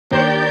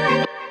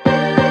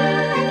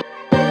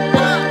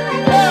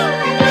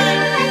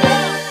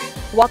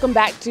Welcome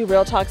back to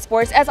Real Talk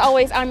Sports. As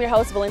always, I'm your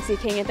host, Valencia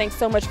King, and thanks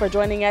so much for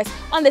joining us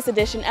on this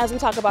edition as we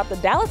talk about the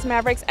Dallas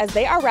Mavericks as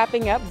they are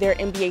wrapping up their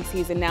NBA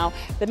season. Now,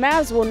 the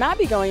Mavs will not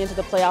be going into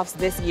the playoffs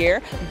this year,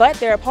 but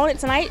their opponent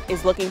tonight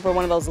is looking for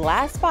one of those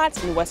last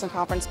spots in the Western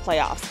Conference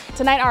playoffs.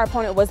 Tonight, our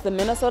opponent was the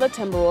Minnesota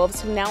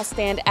Timberwolves, who now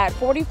stand at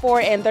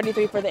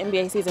 44-33 for the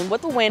NBA season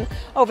with a win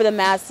over the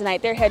Mavs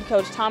tonight. Their head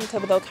coach, Tom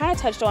Thibodeau, kind of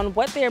touched on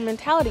what their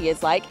mentality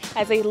is like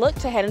as they look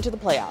to head into the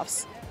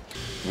playoffs.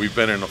 We've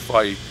been in a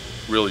fight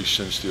really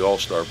since the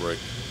All-Star break,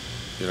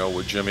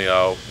 with Jimmy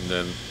out, and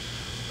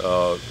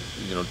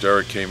then,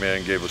 Derek came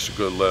in, gave us a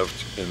good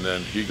lift, and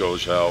then he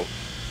goes out,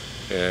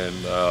 and,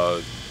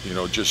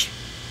 just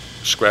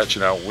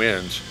scratching out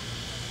wins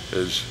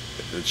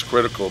is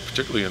critical,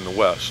 particularly in the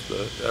West.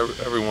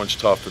 Everyone's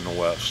tough in the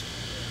West,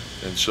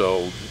 and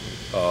so,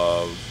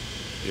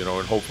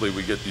 and hopefully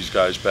we get these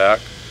guys back,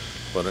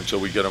 but until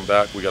we get them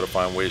back, we got to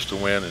find ways to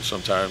win, and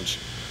sometimes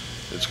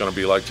it's going to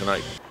be like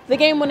tonight. The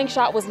game-winning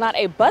shot was not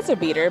a buzzer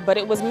beater, but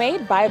it was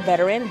made by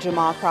veteran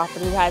Jamal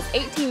Crawford, who has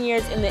 18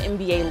 years in the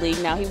NBA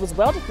league now. He was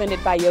well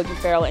defended by Yogi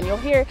Ferrell, and you'll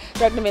hear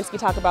Dirk Nowitzki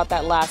talk about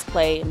that last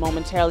play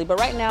momentarily. But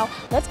right now,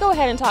 let's go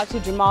ahead and talk to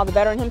Jamal, the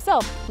veteran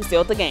himself, who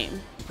sealed the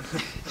game.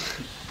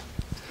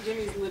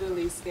 Jimmy's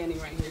literally standing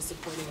right here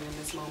supporting him in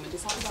this moment.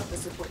 Just talk about the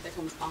support that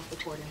comes off the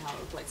court and how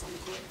it reflects on the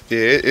court.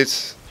 Yeah,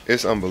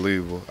 it's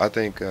unbelievable. I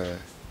think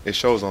it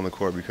shows on the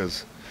court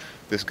because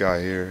this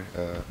guy here,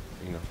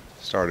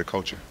 started a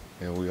culture.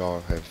 And we all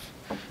have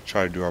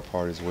tried to do our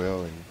part as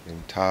well,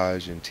 and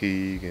Taj and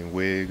Teague and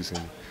Wiggs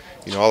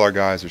and all our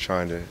guys are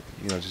trying to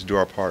just do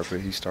our part. But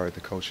he started the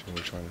coaching, and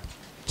we're trying to.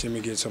 Jimmy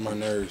gets on my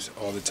nerves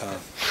all the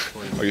time.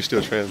 Are you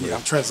still translating? Yeah,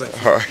 I'm translating.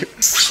 All right.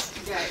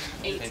 You got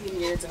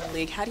 18 years in the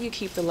league. How do you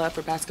keep the love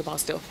for basketball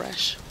still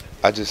fresh?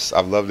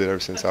 I've loved it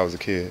ever since I was a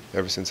kid.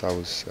 Ever since I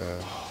was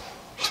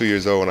 2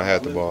 years old when I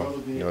had the ball.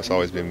 It's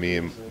always been me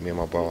and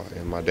my ball.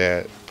 And my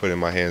dad put it in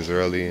my hands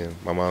early, and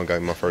my mom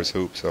got me my first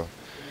hoop. So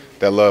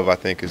that love, I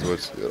think, is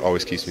what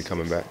always keeps me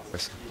coming back.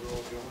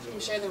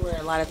 I'm sure there were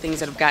a lot of things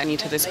that have gotten you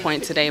to this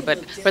point today,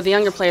 but for the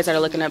younger players that are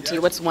looking up to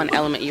you, what's one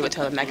element you would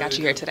tell them that got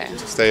you here today?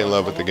 Stay in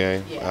love with the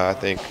game. I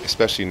think,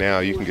 especially now,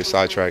 you can get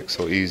sidetracked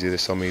so easy.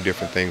 There's so many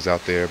different things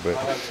out there, but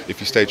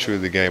if you stay true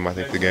to the game, I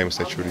think the game will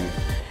stay true to you.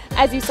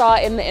 As you saw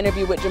in the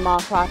interview with Jamal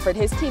Crawford,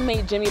 his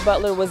teammate Jimmy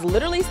Butler was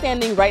literally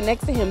standing right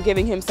next to him,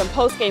 giving him some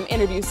post-game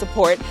interview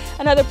support.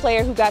 Another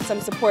player who got some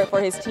support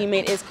for his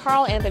teammate is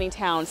Karl Anthony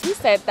Towns. He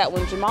said that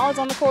when Jamal is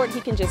on the court, he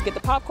can just get the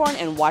popcorn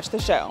and watch the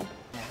show.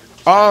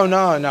 Oh, no,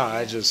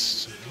 I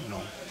just,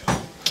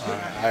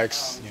 I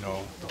ask,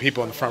 the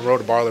people in the front row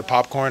to borrow their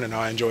popcorn, and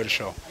I enjoy the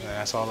show. And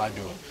that's all I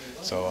do.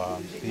 So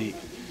he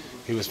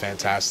was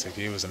fantastic.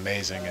 He was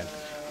amazing, and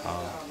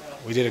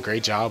we did a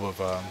great job of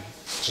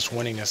just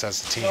winning this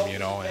as a team,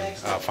 and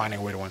finding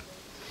a way to win.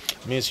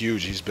 I mean, it's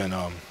huge.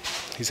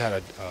 He's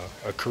had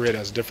a career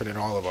that's different than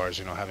all of ours.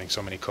 Having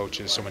so many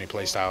coaches, so many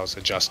play styles,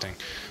 adjusting.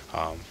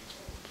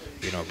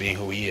 Being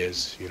who he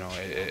is.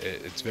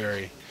 It's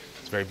very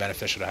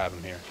beneficial to have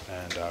him here,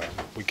 and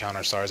we count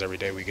our stars every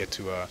day. We get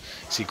to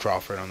see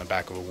Crawford on the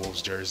back of a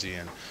Wolves jersey,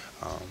 and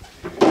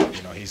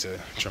he's a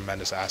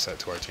tremendous asset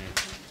to our team.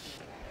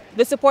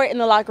 The support in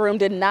the locker room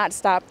did not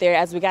stop there,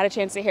 as we got a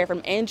chance to hear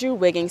from Andrew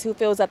Wiggins, who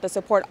feels that the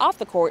support off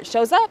the court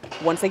shows up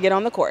once they get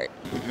on the court.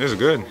 It was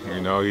good.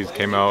 He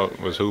came out,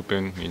 was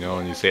hooping,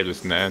 and he saved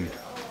us in the end.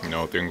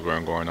 Things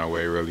weren't going our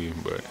way really,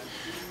 but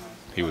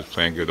he was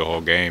playing good the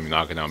whole game,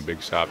 knocking down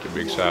big shot to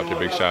big shot to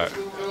big shot.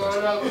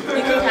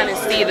 You can kind of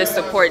see the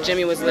support.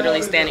 Jimmy was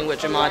literally standing with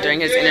Jamal during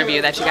his interview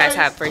that you guys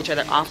have for each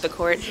other off the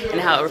court and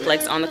how it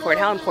reflects on the court.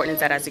 How important is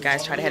that as you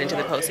guys try to head into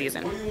the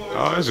postseason?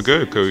 It's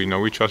good because,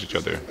 we trust each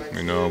other.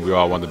 We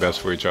all want the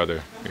best for each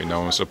other,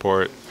 and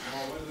support.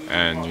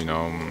 And,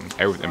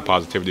 everything,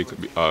 positivity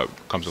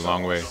comes a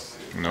long way,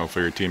 for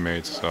your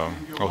teammates. So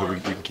hopefully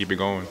we can keep it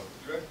going.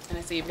 And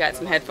I see you've got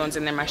some headphones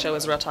in there. My show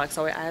is Real Talk,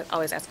 so I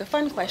always ask a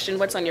fun question.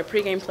 What's on your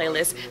pregame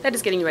playlist that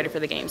is getting you ready for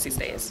the games these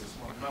days?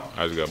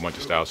 I just got a bunch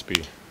of Style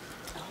Speed.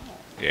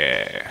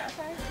 Yeah.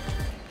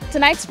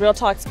 Tonight's Real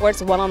Talk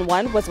Sports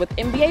one-on-one was with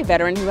NBA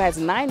veteran who has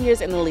 9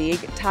 years in the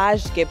league,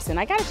 Taj Gibson.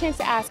 I got a chance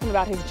to ask him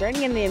about his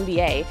journey in the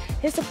NBA,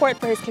 his support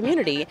for his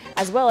community,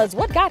 as well as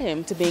what got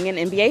him to being an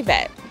NBA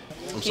vet.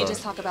 Can you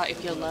just talk about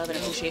if your love and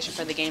appreciation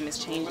for the game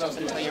has changed up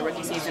until your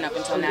rookie season, up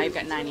until now? You've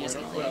got 9 years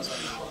in the league.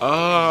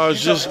 I'm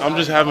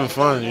just having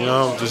fun,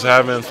 just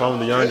having fun with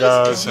the young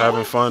guys,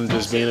 having fun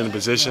just being in the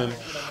position.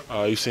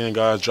 You've seen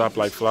guys drop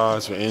like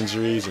flies for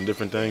injuries and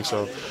different things,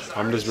 so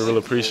I'm just real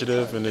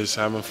appreciative and just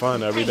having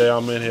fun. Every day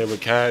I'm in here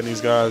with Kat and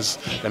these guys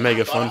that make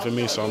it fun for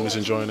me, so I'm just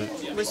enjoying it.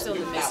 We're still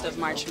in the midst of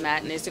March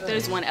Madness. If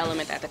there's one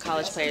element that the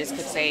college players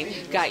could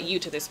say got you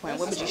to this point,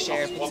 what would you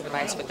share a piece of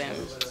advice with them?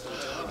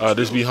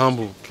 Just be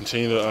humble,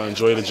 continue to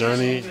enjoy the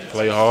journey,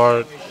 play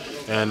hard,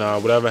 and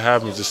whatever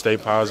happens, just stay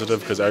positive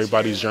because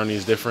everybody's journey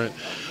is different.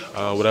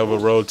 Whatever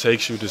road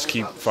takes you, just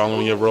keep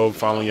following your road,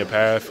 following your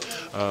path.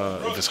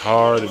 If it's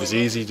hard, if it's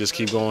easy, just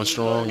keep going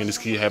strong and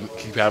just keep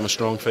having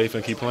strong faith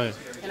and keep playing.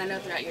 And And I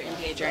know throughout your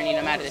NBA journey,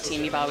 no matter the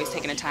team, you've always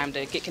taken the time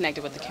to get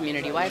connected with the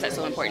community. Why is that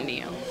so important to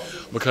you?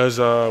 Because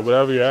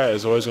wherever you're at,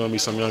 there's always going to be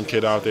some young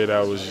kid out there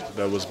that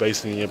was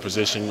basically in your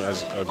position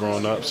as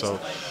growing up. So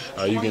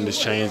you can just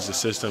change the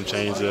system,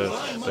 change the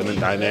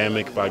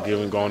dynamic by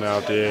going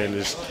out there and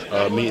just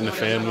meeting the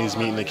families,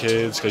 meeting the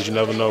kids. Because you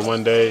never know,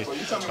 one day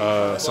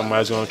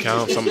somebody's going to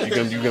count.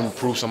 You can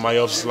improve somebody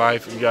else's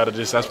life. You got to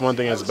that's one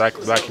thing as a black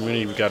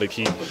community. We got to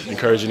keep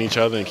encouraging each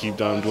other and keep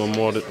doing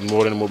more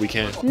than what we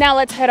can. Now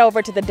let's head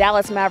over to the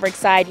Dallas Mavericks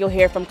side. You'll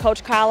hear from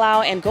Coach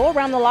Carlisle and go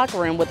around the locker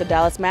room with the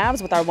Dallas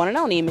Mavs with our one and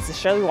only Mrs.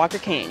 Shirley Walker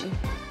King.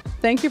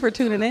 Thank you for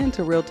tuning in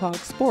to Real Talk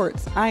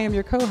Sports. I am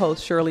your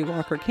co-host, Shirley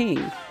Walker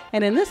King.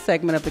 And in this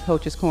segment of the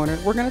Coach's Corner,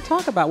 we're going to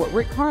talk about what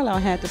Rick Carlisle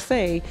had to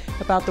say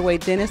about the way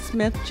Dennis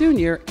Smith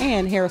Jr.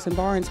 and Harrison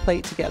Barnes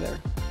played together.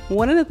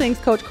 One of the things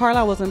Coach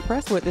Carlisle was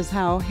impressed with is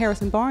how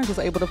Harrison Barnes was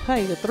able to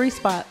play the 3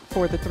 spot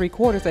for the 3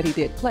 quarters that he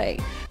did play,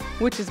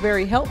 which is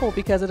very helpful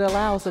because it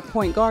allows the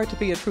point guard to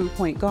be a true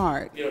point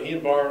guard. You know, he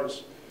and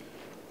Barnes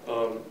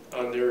on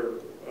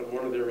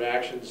one of their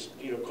actions,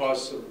 you know,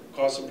 caused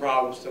some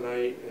problems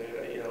tonight.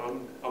 And, you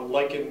know, I'm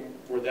liking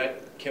where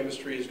that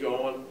chemistry is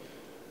going.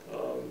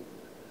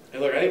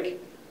 And look, I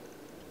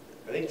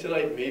think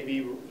tonight may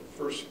be the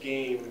first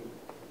game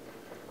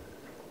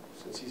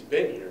since he's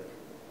been here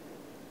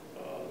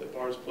that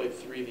Barnes played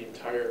 3 the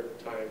entire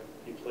time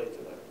he played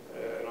tonight.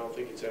 And I don't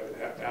think it's ever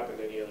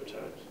happened any other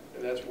times.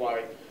 And that's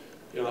why,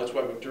 you know, that's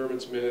why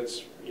McDermott's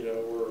minutes, you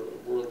know,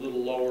 were a little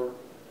lower,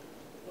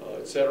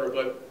 et cetera.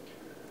 But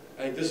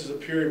I think this is a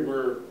period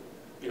where,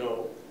 you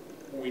know,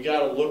 we got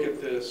to look at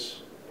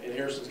this, and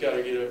Harrison's got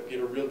to get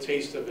a real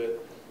taste of it.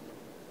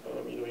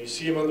 You know, you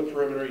see him on the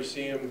perimeter, you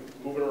see him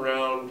moving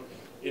around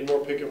in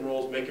more pick and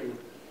rolls, making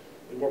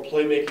more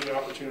playmaking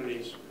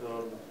opportunities.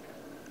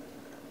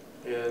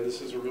 And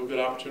this is a real good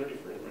opportunity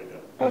for him right now.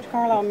 Coach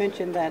Carlisle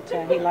mentioned that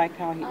he liked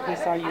how he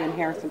saw you and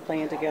Harrison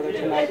playing together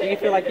tonight. Do you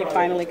feel like you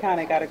finally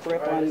kind of got a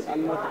grip on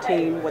what the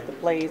team, what the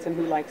plays, and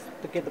who likes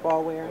to get the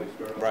ball where?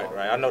 Right.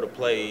 I know the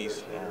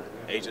plays.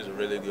 H is a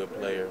really good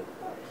player.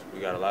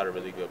 We got a lot of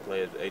really good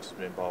players. H has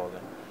been balling.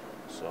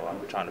 So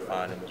I'm trying to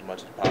find him as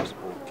much as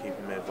possible, keep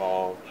him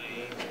involved.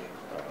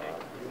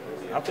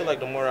 I feel like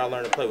the more I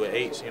learn to play with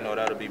H, you know,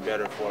 that'll be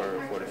better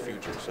for the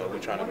future. So we're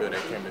trying to build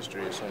that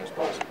chemistry as soon as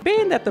possible.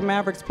 Being that the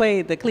Mavericks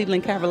played the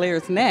Cleveland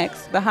Cavaliers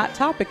next, the hot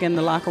topic in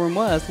the locker room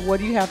was, what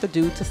do you have to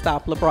do to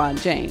stop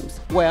LeBron James?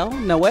 Well,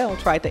 Noel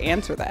tried to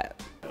answer that.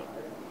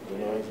 You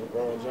know, he's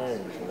LeBron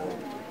James, you know,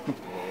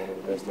 one of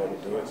the best ever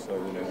do it. So,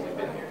 you know,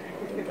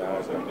 the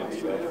guys like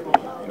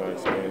myself, you know,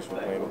 experience from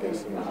playing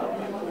against him, you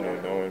know,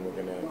 knowing we're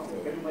going to have to,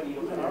 you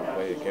know,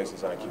 play against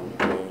his IQ in the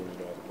game, you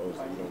know, as opposed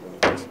to, you know, when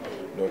it's,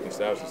 you know,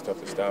 against us, it's tough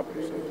to stop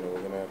him. So, you know, we're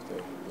going to have to,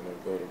 you know,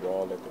 build a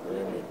wall at the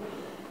rim and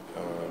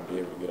be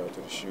able to get out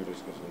to the shooters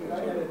because, you know,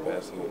 he's able to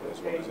pass it as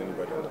well as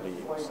anybody in the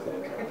league. So,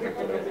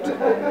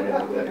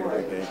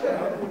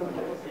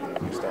 you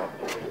know, stop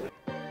him.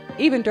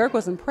 Even Dirk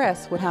was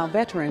impressed with how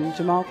veteran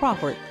Jamal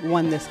Crawford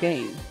won this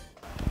game.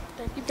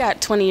 You've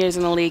got 20 years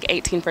in the league,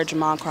 18 for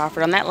Jamal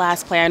Crawford. On that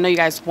last play, I know you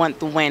guys want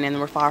the win and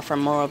we're far from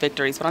moral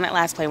victories, but on that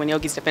last play when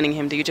Yogi's defending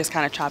him, do you just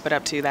kind of chop it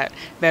up to that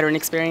veteran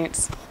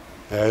experience?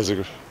 Yeah, he's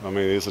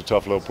a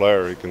tough little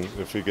player.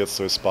 If he gets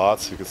to his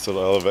spots, he can still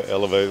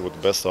elevate with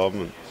the best of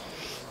them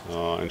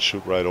and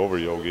shoot right over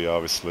Yogi,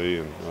 obviously.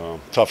 And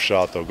tough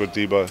shot, though. Good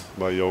D by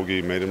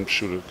Yogi. Made him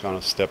shoot a kind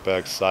of step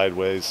back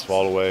sideways,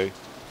 fall away.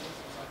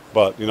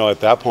 But, you know,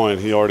 at that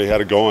point, he already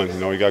had it going. You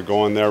know, he got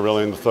going there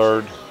really in the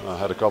third.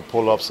 Had a couple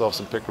pull-ups off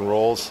some pick and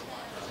rolls.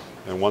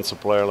 And once a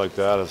player like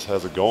that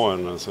has it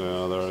going, it's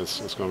going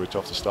to be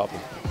tough to stop him.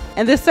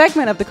 And this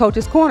segment of the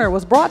Coach's Corner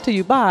was brought to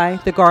you by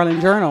the Garland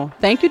Journal.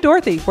 Thank you,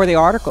 Dorothy, for the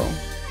article.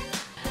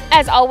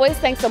 As always,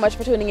 thanks so much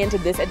for tuning in to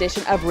this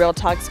edition of Real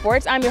Talk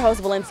Sports. I'm your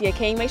host, Valencia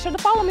King. Make sure to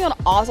follow me on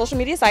all social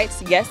media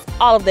sites, yes,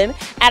 all of them,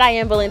 at I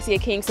Am Valencia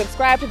King.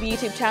 Subscribe to the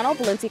YouTube channel,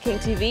 Valencia King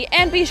TV,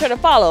 and be sure to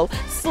follow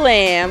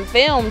Slam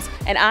Films.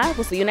 And I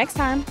will see you next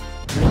time.